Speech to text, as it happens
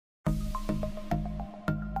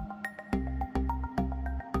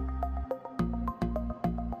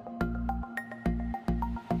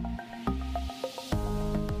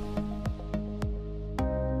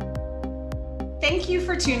Thank you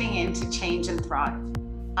for tuning in to Change and Thrive.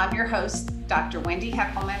 I'm your host, Dr. Wendy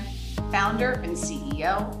Heckelman, founder and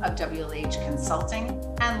CEO of WLH Consulting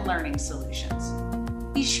and Learning Solutions.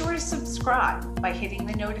 Be sure to subscribe by hitting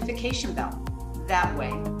the notification bell. That way,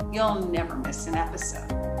 you'll never miss an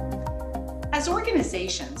episode. As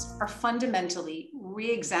organizations are fundamentally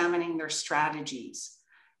re-examining their strategies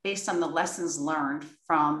based on the lessons learned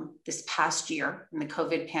from this past year in the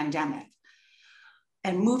COVID pandemic,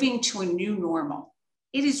 and moving to a new normal,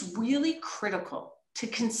 it is really critical to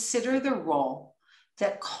consider the role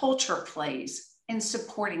that culture plays in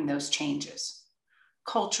supporting those changes.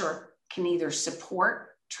 Culture can either support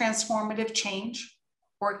transformative change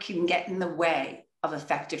or it can get in the way of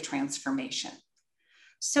effective transformation.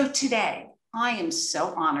 So today, I am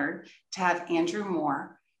so honored to have Andrew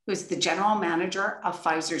Moore, who is the general manager of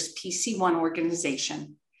Pfizer's PC1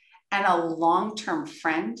 organization and a long-term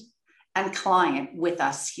friend and client with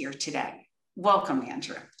us here today. Welcome,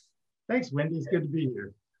 Andrew. Thanks, Wendy. It's good to be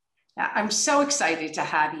here. I'm so excited to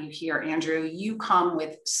have you here, Andrew. You come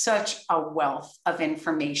with such a wealth of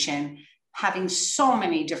information, having so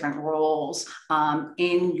many different roles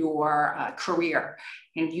in your career.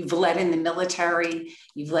 And you've led in the military,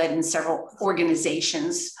 you've led in several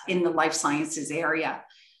organizations in the life sciences area.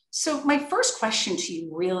 So my first question to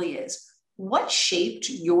you really is, what shaped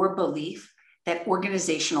your belief that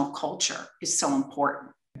organizational culture is so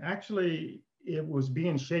important? Actually, it was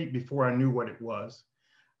being shaped before I knew what it was.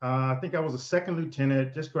 I think I was a second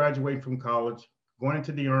lieutenant, just graduating from college, going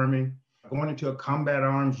into the Army, going into a combat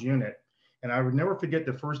arms unit. And I would never forget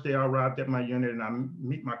the first day I arrived at my unit and I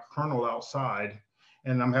meet my colonel outside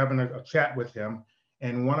and I'm having a chat with him.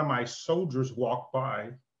 And one of my soldiers walked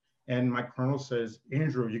by and my colonel says,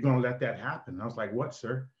 "Andrew, you're gonna let that happen?" I was like, "What,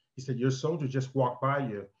 sir?" He said, "Your soldier just walked by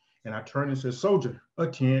you." And I turned and said, "Soldier,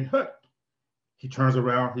 attend." He turns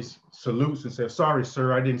around, he salutes and says, "Sorry,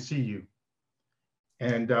 sir, I didn't see you."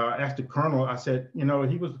 And asked the colonel, I said, he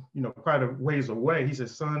was, quite a ways away. He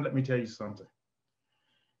said, "Son, let me tell you something.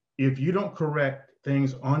 If you don't correct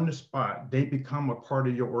things on the spot, they become a part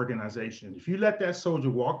of your organization. If you let that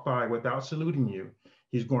soldier walk by without saluting you,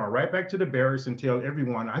 he's going right back to the barracks and tell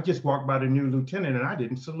everyone, I just walked by the new lieutenant and I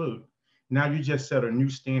didn't salute. Now you just set a new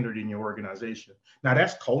standard in your organization." Now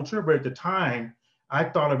that's culture, but at the time, I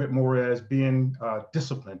thought of it more as being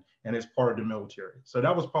disciplined and as part of the military. So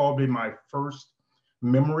that was probably my first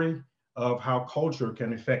memory of how culture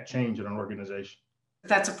can affect change in an organization.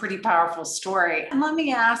 That's a pretty powerful story. And let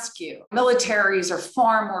me ask you, militaries are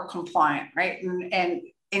far more compliant, right? And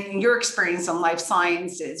in your experience in life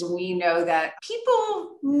sciences, we know that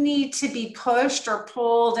people need to be pushed or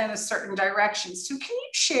pulled in a certain direction. So can you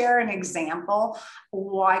share an example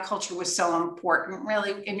why culture was so important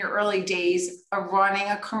really in your early days of running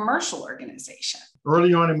a commercial organization?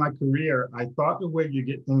 Early on in my career, I thought the way you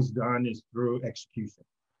get things done is through execution,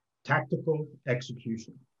 tactical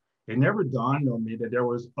execution. It never dawned on me that there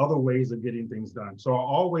was other ways of getting things done. So I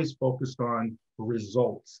always focused on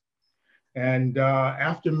results. And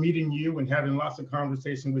after meeting you and having lots of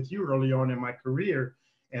conversation with you early on in my career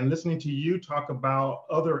and listening to you talk about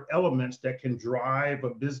other elements that can drive a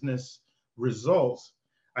business results,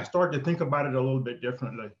 I started to think about it a little bit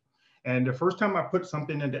differently. And the first time I put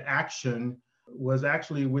something into action was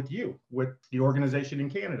actually with you, with the organization in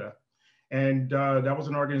Canada. And that was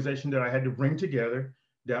an organization that I had to bring together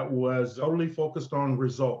that was totally focused on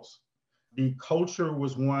results. The culture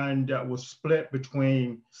was one that was split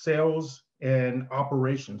between sales and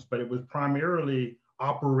operations, but it was primarily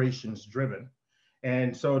operations driven.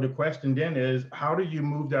 And so the question then is, how do you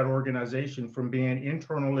move that organization from being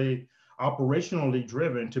internally operationally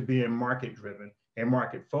driven to being market driven and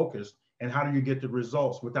market focused? And how do you get the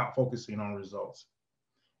results without focusing on results?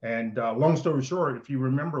 And long story short, if you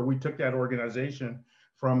remember, we took that organization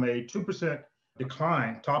from a 2%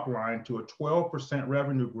 decline top line to a 12%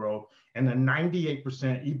 revenue growth and a 98%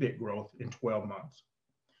 EBIT growth in 12 months.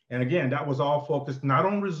 And again, that was all focused not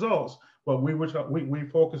on results, but we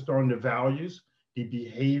focused on the values, the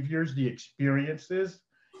behaviors, the experiences,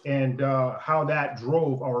 and how that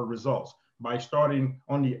drove our results by starting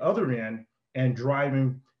on the other end and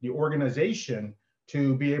driving the organization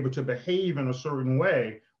to be able to behave in a certain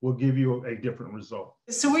way will give you a different result.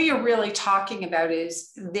 So what you're really talking about is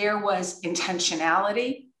there was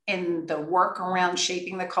intentionality in the work around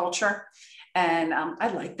shaping the culture. And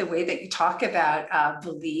I like the way that you talk about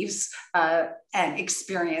beliefs and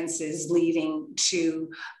experiences leading to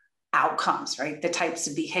outcomes, right? The types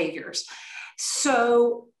of behaviors.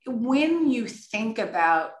 So when you think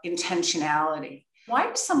about intentionality, Why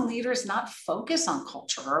do some leaders not focus on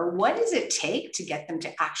culture, or what does it take to get them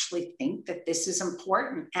to actually think that this is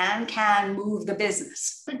important and can move the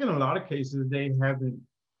business? I think in a lot of cases, they haven't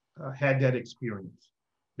had that experience.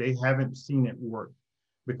 They haven't seen it work,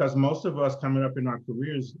 because most of us coming up in our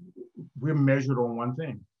careers, we're measured on one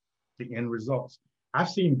thing, the end results. I've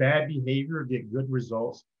seen bad behavior get good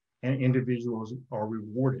results, and individuals are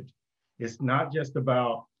rewarded. It's not just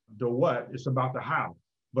about the what, it's about the how.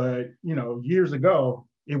 But years ago,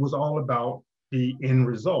 it was all about the end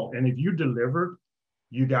result. And if you delivered,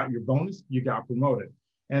 you got your bonus, you got promoted.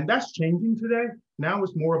 And that's changing today. Now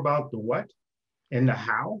it's more about the what and the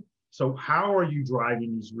how. So how are you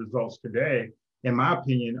driving these results today, in my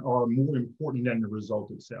opinion, are more important than the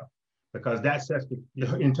result itself, because that sets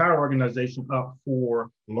the entire organization up for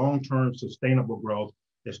long-term sustainable growth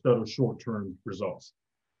instead of short-term results.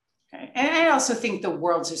 Okay. And I also think the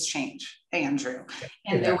world has changed, Andrew,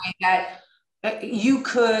 in the way that you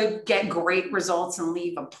could get great results and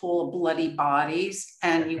leave a pool of bloody bodies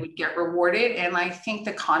and you would get rewarded. And I think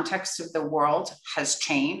the context of the world has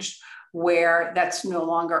changed, where that's no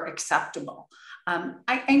longer acceptable.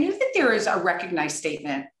 I knew that there is a recognized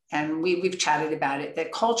statement, and we've chatted about it,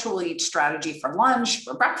 that culture will eat strategy for lunch,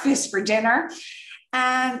 for breakfast, for dinner.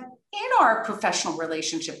 And in our professional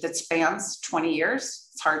relationship that spans 20 years,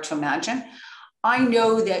 it's hard to imagine, I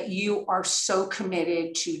know that you are so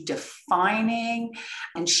committed to defining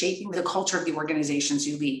and shaping the culture of the organizations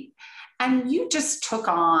you lead. And you just took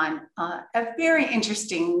on a very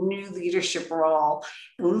interesting new leadership role,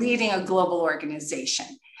 leading a global organization.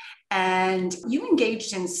 And you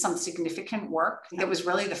engaged in some significant work that was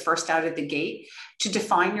really the first out of the gate to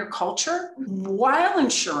define your culture, while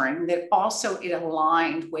ensuring that also it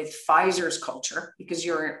aligned with Pfizer's culture, because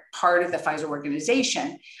you're part of the Pfizer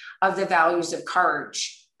organization, of the values of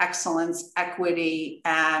courage, excellence, equity,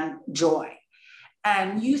 and joy.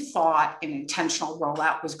 And you thought an intentional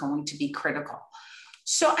rollout was going to be critical.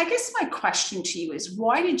 So I guess my question to you is,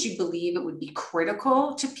 why did you believe it would be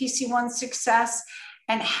critical to PC1's success?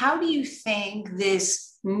 And how do you think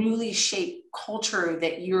this newly shaped culture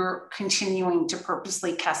that you're continuing to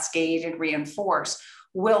purposely cascade and reinforce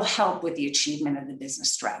will help with the achievement of the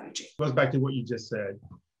business strategy? It goes back to what you just said.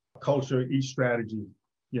 Culture, each strategy,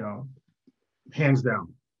 hands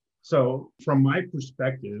down. So from my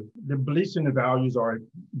perspective, the beliefs and the values are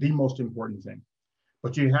the most important thing.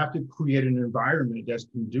 But you have to create an environment that's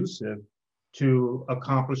conducive to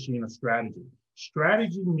accomplishing a strategy.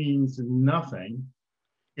 Strategy means nothing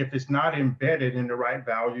if it's not embedded in the right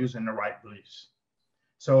values and the right beliefs.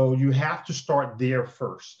 So you have to start there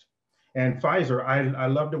first. And Pfizer, I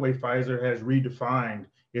love the way Pfizer has redefined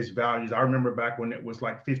its values. I remember back when it was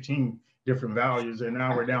like 15 different values, and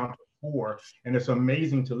now we're down to 4. And it's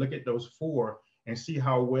amazing to look at those 4 and see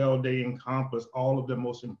how well they encompass all of the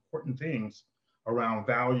most important things around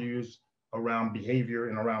values, around behavior,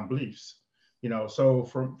 and around beliefs. So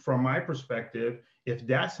from my perspective, if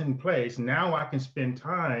that's in place, now I can spend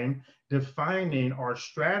time defining our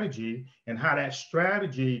strategy and how that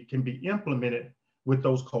strategy can be implemented with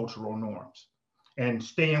those cultural norms. And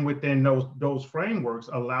staying within those frameworks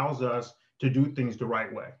allows us to do things the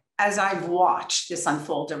right way. As I've watched this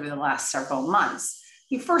unfold over the last several months,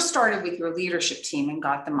 you first started with your leadership team and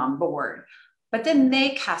got them on board, but then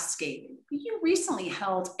they cascaded. You recently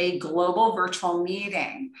held a global virtual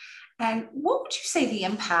meeting. And what would you say the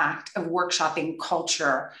impact of workshopping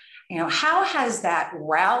culture? How has that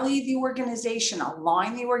rallied the organization,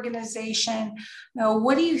 aligned the organization?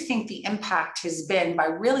 What do you think the impact has been by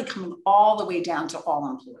really coming all the way down to all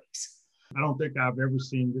employees? I don't think I've ever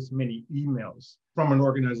seen this many emails from an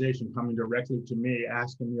organization coming directly to me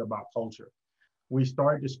asking me about culture. We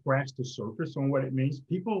started to scratch the surface on what it means.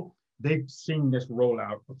 People, they've seen this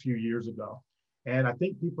rollout a few years ago. And I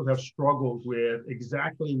think people have struggled with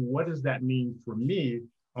exactly what does that mean for me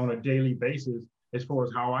on a daily basis as far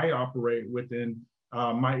as how I operate within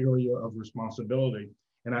my area of responsibility.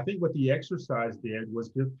 And I think what the exercise did was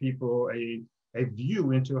give people a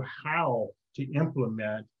view into how to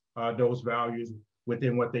implement those values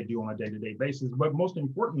within what they do on a day-to-day basis. But most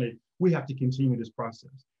importantly, we have to continue this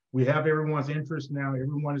process. We have everyone's interest now.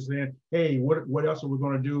 Everyone is saying, hey, what else are we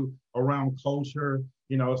going to do around culture?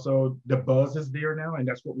 So the buzz is there now, and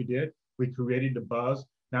that's what we did. We created the buzz.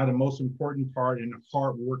 Now the most important part and the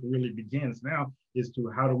hard work really begins now is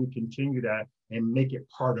to how do we continue that and make it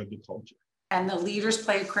part of the culture. And the leaders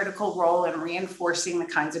play a critical role in reinforcing the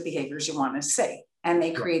kinds of behaviors you want to see. And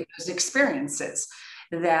they create those experiences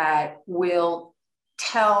that will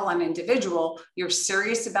tell an individual you're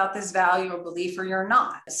serious about this value or belief or you're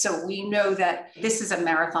not. So we know that this is a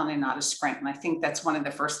marathon and not a sprint. And I think that's one of the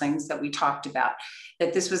first things that we talked about,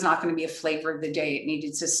 that this was not going to be a flavor of the day. It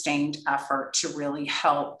needed sustained effort to really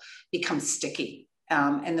help become sticky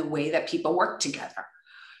in the way that people work together.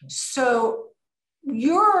 So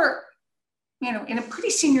you're, in a pretty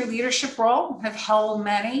senior leadership role, have held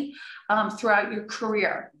many throughout your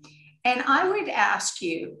career. And I would ask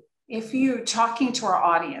you, if you're talking to our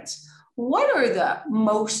audience, what are the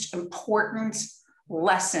most important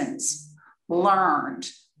lessons learned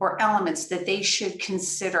or elements that they should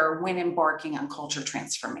consider when embarking on culture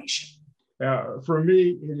transformation? For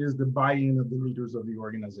me, it is the buy-in of the leaders of the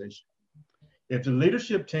organization. If the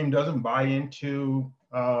leadership team doesn't buy into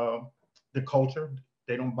the culture,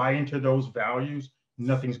 they don't buy into those values,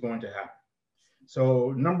 nothing's going to happen.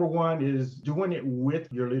 So number one is doing it with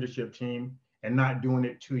your leadership team and not doing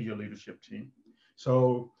it to your leadership team.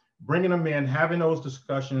 So bringing them in, having those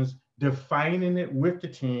discussions, defining it with the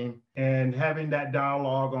team, and having that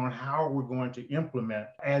dialogue on how we're going to implement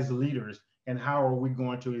as leaders and how are we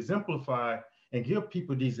going to exemplify and give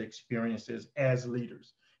people these experiences as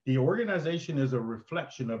leaders. The organization is a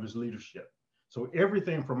reflection of its leadership. So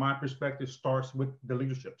everything from my perspective starts with the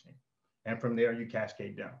leadership team. And from there, you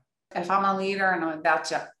cascade down. If I'm a leader and I'm about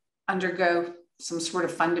to undergo some sort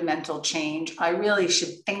of fundamental change, I really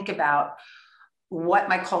should think about what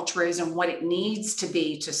my culture is and what it needs to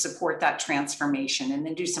be to support that transformation, and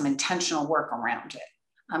then do some intentional work around it.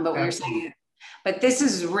 But we're saying, but this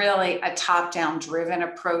is really a top-down driven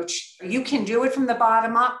approach. You can do it from the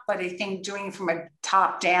bottom up, but I think doing it from a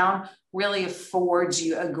top down really affords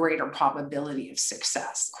you a greater probability of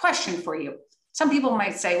success. Question for you. Some people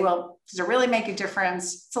might say, well, does it really make a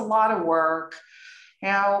difference? It's a lot of work.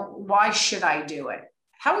 Why should I do it?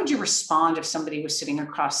 How would you respond if somebody was sitting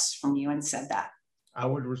across from you and said that? I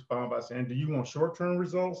would respond by saying, do you want short-term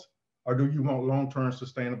results or do you want long-term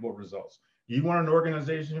sustainable results? Do you want an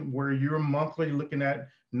organization where you're monthly looking at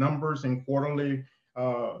numbers and quarterly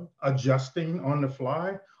adjusting on the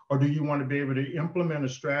fly? Or do you want to be able to implement a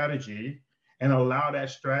strategy and allow that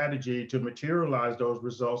strategy to materialize those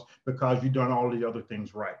results because you've done all the other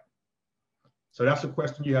things right? So that's a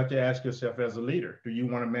question you have to ask yourself as a leader. Do you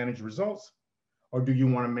want to manage results or do you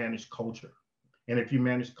want to manage culture? And if you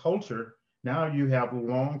manage culture, now you have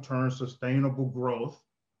long-term sustainable growth,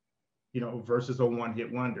 versus a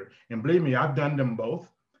one-hit wonder. And believe me, I've done them both.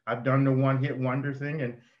 I've done the one-hit wonder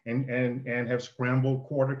thing and have scrambled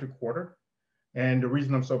quarter to quarter. And the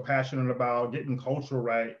reason I'm so passionate about getting culture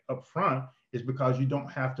right up front is because you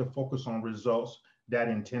don't have to focus on results that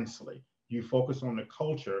intensely. You focus on the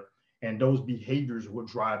culture, and those behaviors will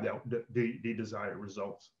drive the desired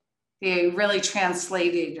results. They really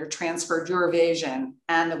translated or transferred your vision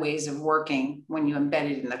and the ways of working when you embed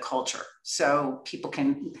it in the culture. So people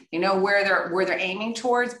can, where they're aiming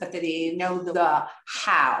towards, but that they know the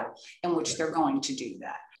how in which they're going to do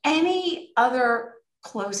that. Any other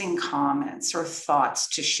closing comments or thoughts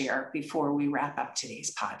to share before we wrap up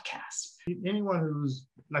today's podcast? Anyone who's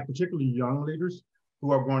particularly young leaders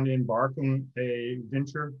who are going to embark on a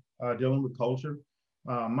venture dealing with culture,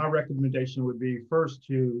 my recommendation would be first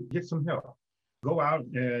to get some help. Go out,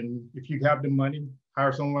 and if you have the money,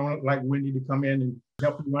 hire someone like Wendy to come in and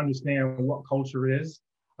help you understand what culture is,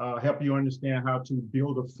 help you understand how to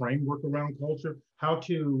build a framework around culture, how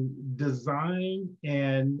to design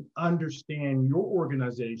and understand your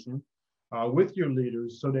organization with your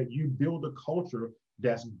leaders so that you build a culture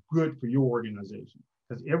that's good for your organization.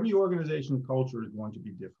 Because every organization's culture is going to be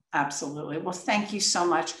different. Absolutely. Well, thank you so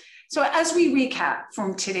much. So as we recap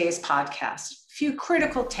from today's podcast, a few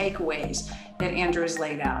critical takeaways that Andrew has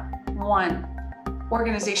laid out. One,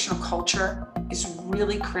 organizational culture is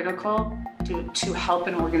really critical to help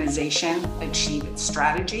an organization achieve its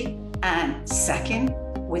strategy. And second,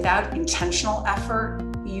 without intentional effort,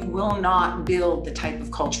 you will not build the type of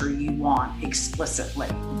culture you want explicitly.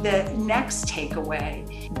 The next takeaway,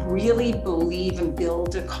 really believe and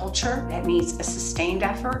build a culture that needs a sustained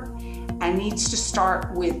effort and needs to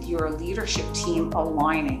start with your leadership team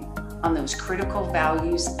aligning on those critical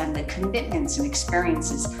values and the commitments and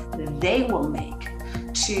experiences that they will make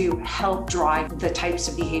to help drive the types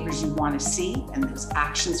of behaviors you want to see and those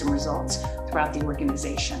actions and results throughout the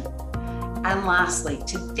organization. And lastly,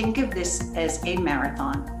 to think of this as a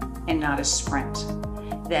marathon and not a sprint.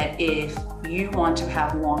 That if you want to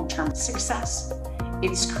have long-term success,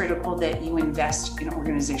 it's critical that you invest in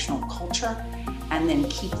organizational culture and then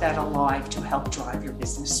keep that alive to help drive your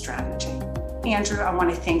business strategy. Andrew, I want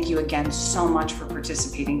to thank you again so much for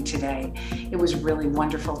participating today. It was really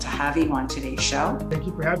wonderful to have you on today's show. Thank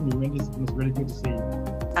you for having me, Wendy. It was really good to see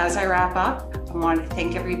you. As I wrap up, I want to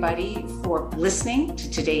thank everybody for listening to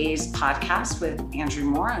today's podcast with Andrew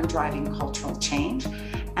Moore on driving cultural change,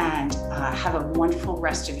 and have a wonderful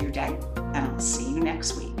rest of your day. And I'll see you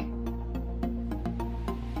next week.